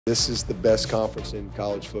This is the best conference in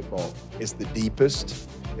college football. It's the deepest.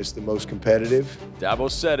 It's the most competitive. Dabo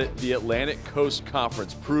said it, the Atlantic Coast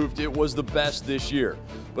Conference proved it was the best this year.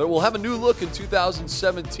 But we'll have a new look in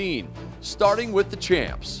 2017, starting with the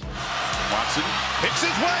champs. Watson picks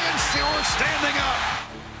his way and Stewart standing up.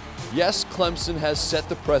 Yes, Clemson has set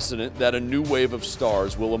the precedent that a new wave of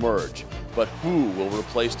stars will emerge. But who will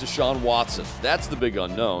replace Deshaun Watson? That's the big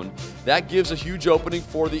unknown. That gives a huge opening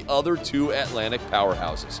for the other two Atlantic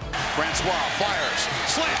powerhouses. Francois fires,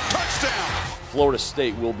 slant, touchdown. Florida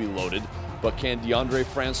State will be loaded, but can DeAndre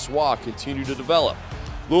Francois continue to develop?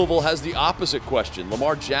 Louisville has the opposite question.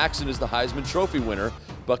 Lamar Jackson is the Heisman Trophy winner,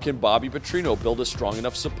 but can Bobby Petrino build a strong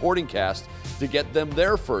enough supporting cast to get them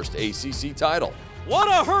their first ACC title? What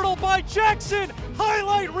a hurdle by Jackson!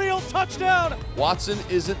 Highlight reel touchdown! Watson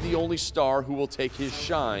isn't the only star who will take his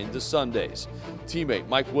shine to Sundays. Teammate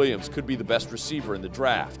Mike Williams could be the best receiver in the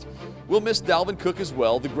draft. We'll miss Dalvin Cook as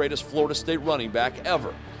well, the greatest Florida State running back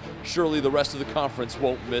ever. Surely the rest of the conference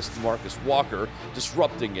won't miss Marcus Walker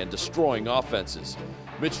disrupting and destroying offenses.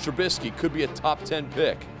 Mitch Trubisky could be a top 10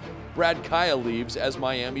 pick. Brad Kaya leaves as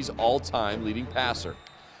Miami's all-time leading passer.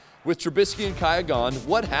 With Trubisky and Kaya gone,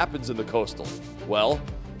 what happens in the Coastal? Well,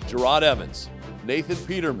 Gerard Evans, Nathan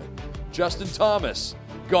Peterman, Justin Thomas,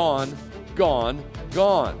 gone, gone,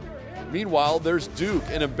 gone. Meanwhile, there's Duke,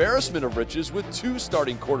 an embarrassment of riches with two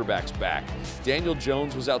starting quarterbacks back. Daniel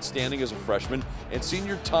Jones was outstanding as a freshman, and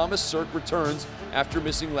senior Thomas Sirk returns after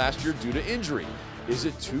missing last year due to injury. Is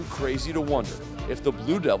it too crazy to wonder if the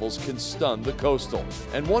Blue Devils can stun the Coastal?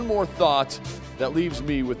 And one more thought that leaves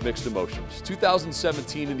me with mixed emotions.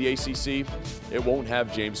 2017 in the ACC, it won't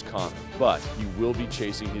have James Conner, but he will be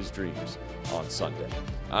chasing his dreams on Sunday.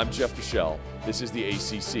 I'm Jeff Fischel. This is the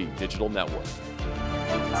ACC Digital Network.